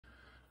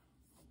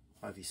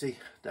IVC,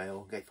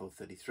 Dale, Gatefold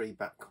 33,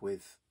 back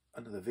with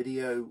another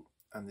video,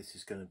 and this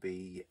is going to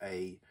be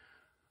a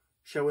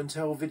show and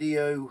tell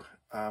video,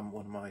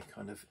 one of my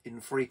kind of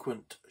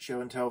infrequent show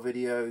and tell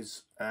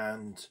videos,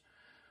 and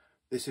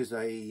this is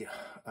a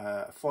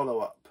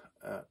follow-up,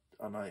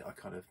 and I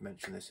kind of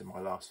mentioned this in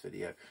my last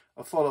video,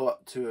 a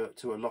follow-up to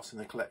a Lost in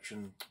the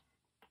Collection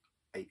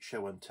 8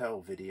 show and tell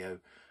video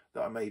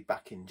that I made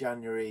back in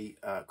January,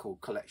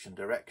 called Collection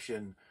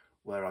Direction,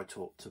 where I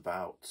talked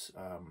about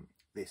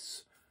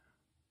this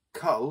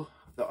cull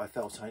that I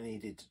felt I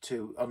needed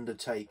to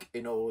undertake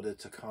in order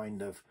to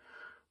kind of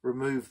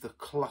remove the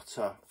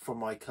clutter from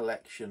my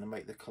collection and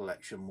make the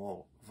collection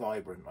more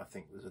vibrant, I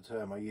think was a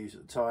term I used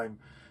at the time,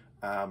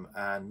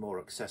 and more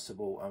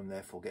accessible, and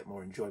therefore get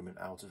more enjoyment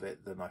out of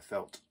it than I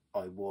felt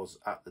I was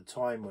at the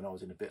time, when I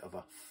was in a bit of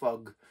a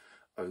fug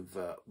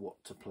over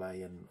what to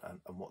play and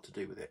what to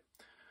do with it.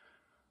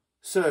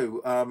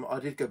 So I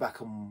did go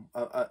back and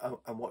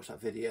watch that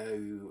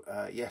video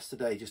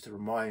yesterday, just to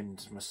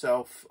remind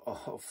myself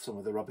of some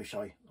of the rubbish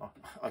I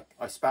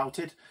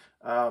spouted,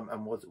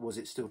 and was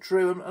it still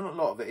true? And a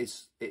lot of it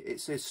is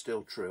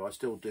still true. I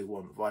still do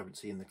want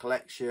vibrancy in the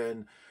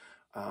collection.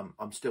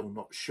 I'm still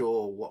not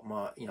sure what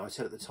my, I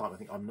said at the time, I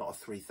think I'm not a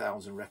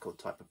 3,000 record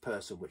type of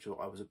person, which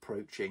I was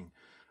approaching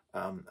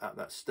at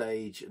that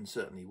stage, and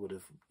certainly would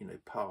have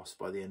passed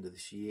by the end of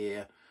this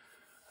year.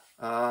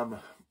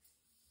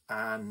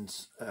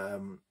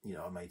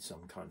 I made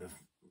some kind of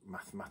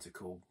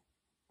mathematical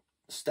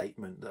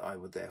statement that I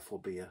would therefore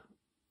be a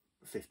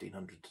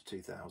 1,500 to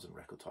 2,000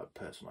 record type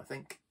person, I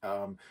think.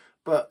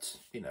 But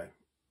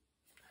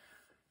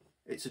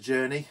it's a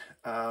journey.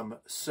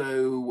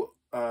 So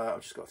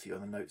I've just got a few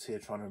other notes here,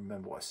 trying to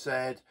remember what I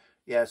said.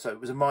 Yeah, so it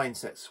was a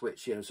mindset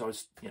switch. So I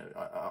was,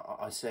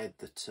 I said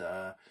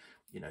that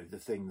the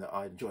thing that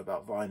I enjoy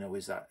about vinyl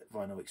is that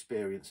vinyl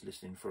experience,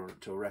 listening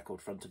to a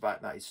record front to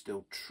back. That is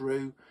still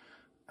true.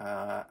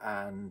 I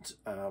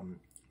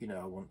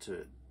want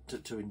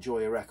to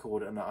enjoy a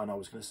record, and I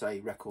was going to say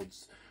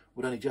records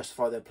would only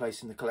justify their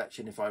place in the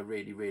collection if I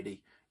really,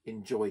 really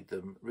enjoyed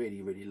them,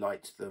 really, really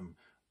liked them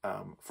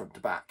front to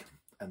back,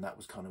 and that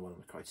was kind of one of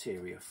the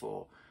criteria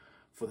for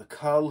the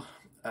Cull.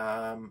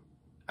 And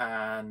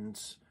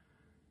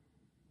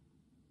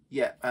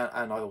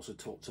I also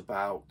talked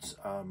about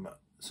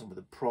some of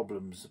the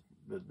problems,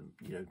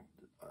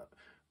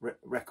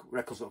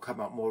 records that have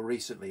come out more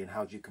recently, and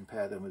how do you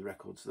compare them with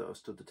records that have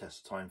stood the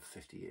test of time for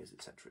 50 years,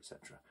 etc.,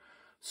 etc.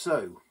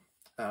 So,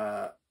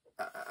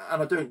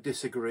 and I don't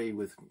disagree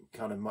with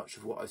kind of much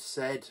of what I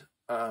said,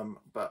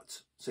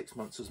 but 6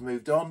 months has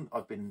moved on.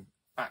 I've been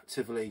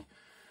actively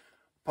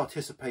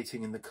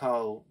participating in the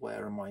Cull.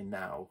 Where am I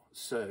now?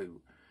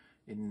 So,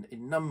 in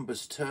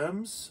numbers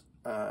terms,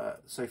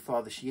 so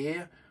far this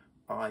year,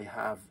 I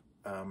have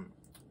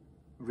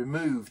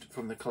removed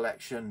from the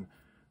collection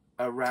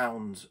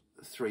around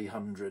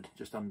 300,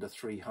 just under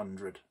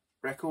 300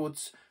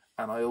 records,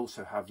 and I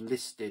also have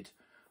listed,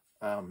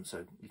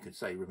 so you could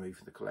say removed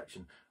from the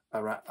collection,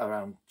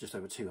 around just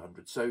over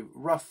 200. So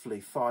roughly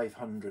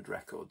 500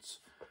 records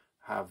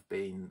have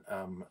been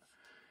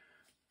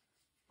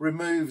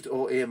removed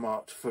or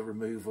earmarked for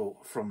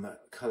removal from the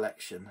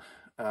collection.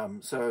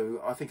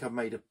 So I think I've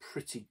made a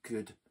pretty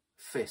good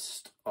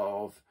fist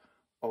of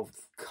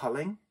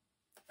culling.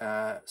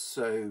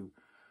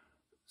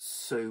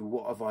 So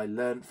what have I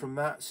learned from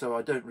that? So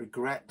I don't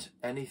regret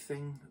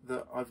anything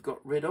that I've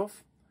got rid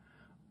of.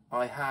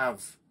 I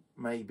have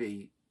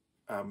maybe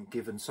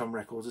given some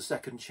records a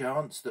second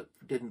chance that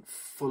didn't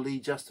fully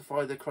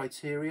justify the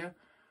criteria,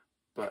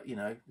 but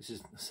this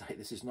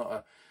is not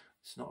a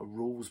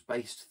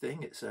rules-based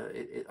thing.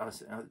 I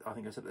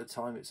think I said at the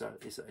time, it's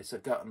a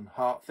gut and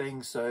heart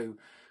thing. So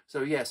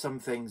yeah, some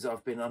things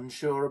I've been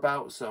unsure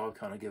about, so I've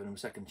kind of given them a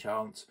second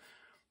chance,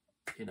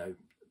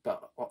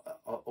 but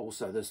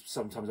also there's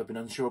sometimes I've been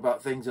unsure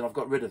about things and I've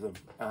got rid of them.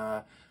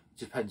 It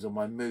depends on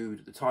my mood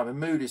at the time, and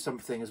mood is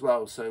something as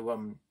well.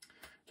 So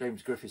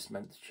James Griffiths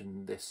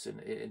mentioned this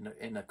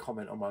in a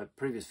comment on my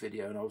previous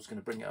video, and I was going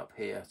to bring it up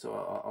here, so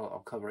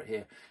I'll cover it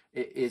here.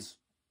 It is,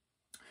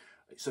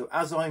 so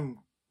as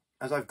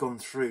I've gone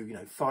through,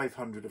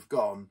 500 have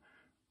gone,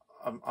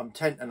 I've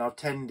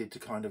tended to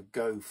kind of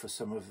go for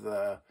some of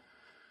the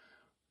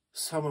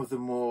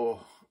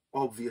more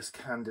obvious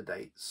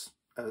candidates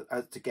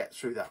to get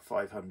through that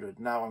 500.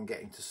 Now I'm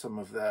getting to some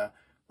of the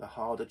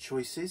harder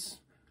choices,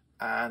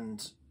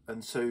 and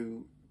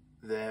so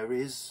there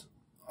is,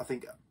 I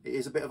think it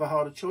is a bit of a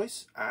harder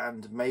choice,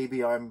 and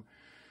maybe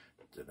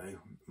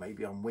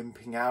maybe I'm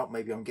wimping out,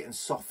 maybe I'm getting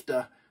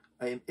softer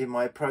in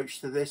my approach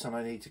to this, and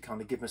I need to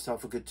kind of give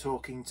myself a good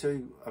talking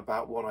to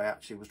about what I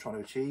actually was trying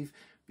to achieve,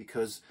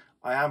 because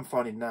I am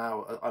finding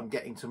now I'm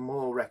getting to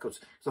more records.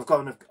 So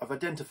I've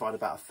identified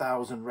about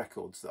 1,000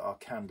 records that are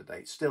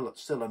candidates. Still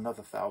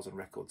another 1,000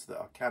 records that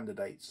are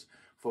candidates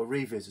for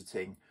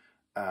revisiting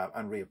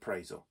and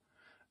reappraisal.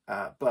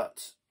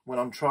 But when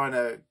I'm trying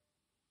to,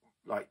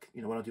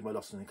 when I do my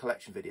Lost in the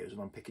Collection videos and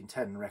I'm picking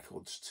 10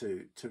 records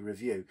to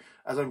review,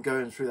 as I'm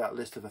going through that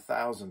list of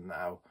 1,000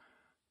 now,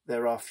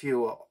 there are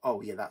fewer.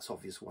 Oh yeah, that's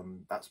obvious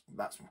one. That's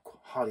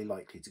highly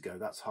likely to go.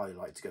 That's highly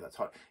likely to go. That's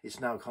high. It's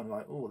now kind of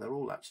like, oh, they're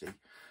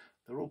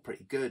all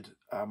pretty good.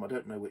 I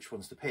don't know which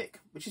ones to pick,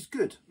 which is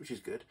good.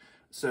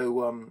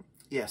 So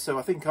yeah, so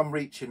I think I'm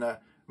reaching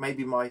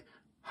maybe my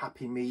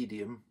happy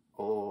medium,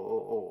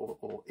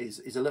 or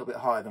is a little bit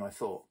higher than I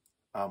thought,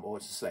 or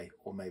to say,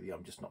 or maybe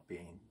I'm just not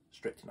being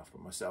strict enough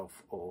with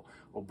myself, or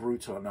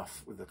brutal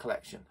enough with the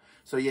collection.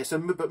 So yeah,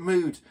 but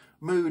mood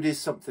is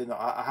something that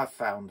I have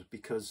found,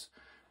 because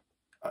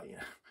you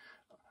know,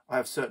 I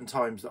have certain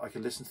times that I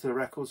can listen to the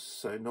records.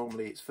 So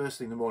normally it's first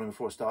thing in the morning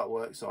before I start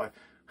work. So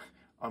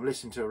I'm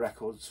listening to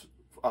records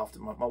after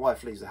my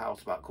wife leaves the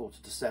house about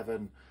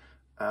 6:45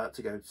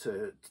 to go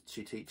to,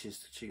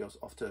 she goes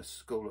off to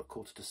school at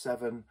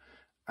 6:45,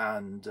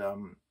 and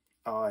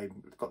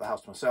I've got the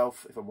house to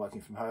myself. If I'm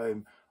working from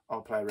home,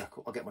 I'll play a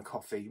record. I'll get my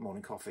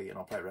morning coffee, and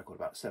I'll play a record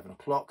about 7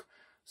 o'clock.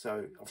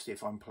 So obviously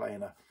if I'm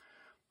playing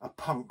a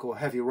punk or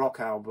heavy rock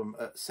album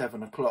at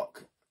 7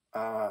 o'clock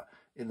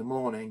in the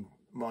morning,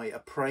 my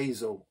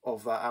appraisal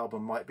of that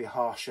album might be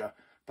harsher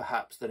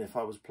perhaps than if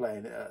I was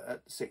playing it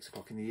at 6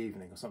 o'clock in the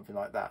evening or something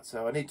like that.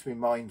 So I need to be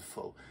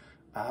mindful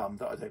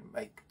that I don't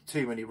make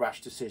too many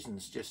rash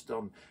decisions just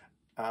on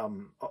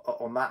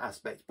that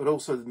aspect. But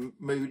also the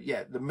mood,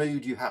 the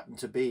mood you happen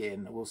to be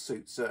in will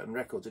suit certain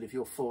records. And if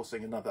you're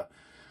forcing another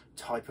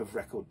type of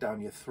record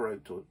down your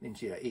throat or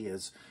into your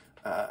ears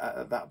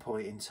at that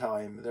point in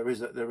time, there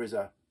is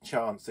a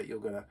chance that you're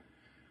going to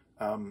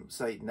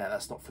say, no,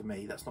 that's not for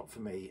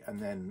me,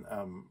 and then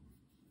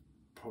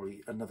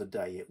probably another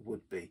day it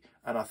would be.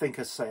 And I think,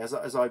 as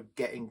I'm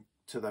getting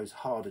to those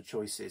harder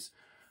choices,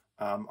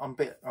 I'm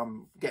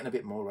getting a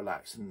bit more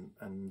relaxed,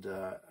 and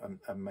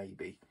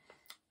maybe,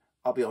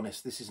 I'll be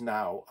honest, this is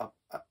now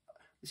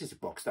this is a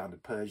box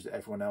standard purge that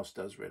everyone else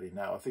does really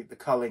now. I think the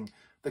culling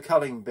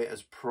bit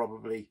has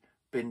probably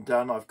been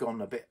done. I've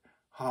gone a bit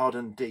hard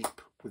and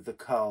deep with the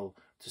cull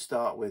to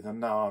start with, and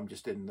now I'm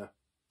just in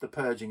the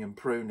purging and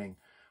pruning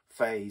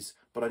phase.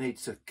 But I need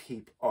to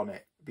keep on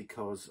it,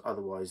 because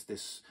otherwise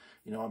this,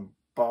 I'm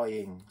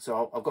buying,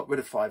 so I've got rid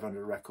of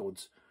 500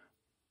 records,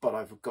 but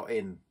I've got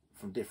in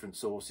from different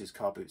sources: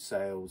 car boot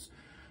sales,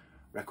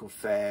 record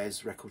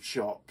fairs, record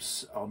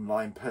shops,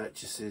 online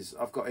purchases.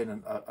 I've got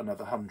in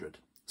another 100.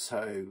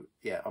 So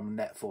yeah, I'm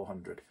net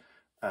 400.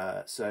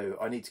 So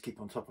I need to keep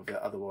on top of it,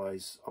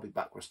 otherwise I'll be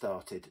back where I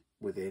started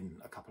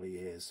within a couple of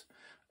years.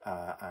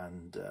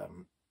 And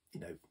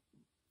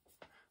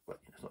well,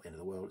 it's not the end of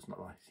the world. It's not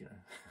like,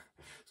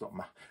 it's not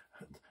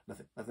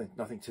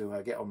nothing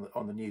to get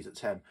on the news at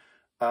 10.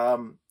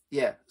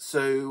 Yeah,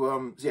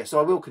 so so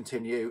I will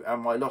continue,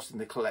 and my Lost in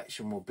the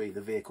Collection will be the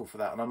vehicle for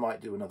that. And I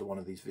might do another one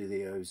of these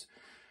videos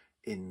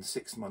in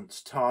 6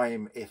 months'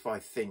 time if I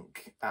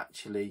think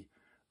actually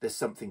there's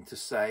something to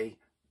say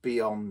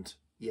beyond,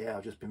 yeah,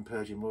 I've just been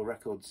purging more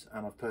records,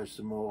 and I've purged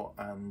some more,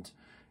 and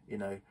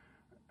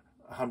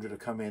 100 have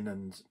come in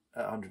and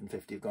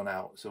 150 have gone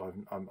out. So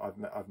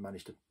I've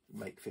managed to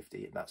make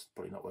 50, and that's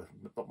probably not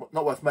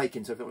worth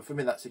making. So if I'm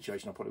in that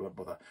situation, I probably won't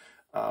bother.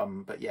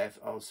 But yeah,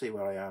 I'll see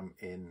where I am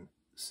in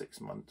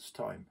 6 months'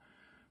 time.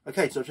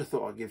 Okay, so I just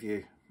thought I'd give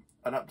you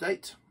an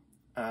update.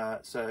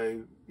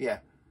 So yeah,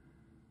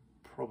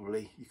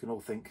 probably you can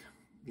all think,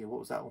 yeah, what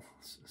was that all?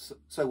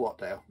 So what,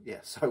 Dale? Yeah,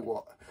 so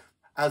what?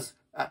 As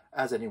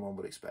anyone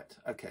would expect.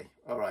 Okay,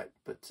 all right,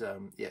 but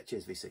yeah,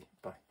 cheers, VC.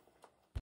 Bye.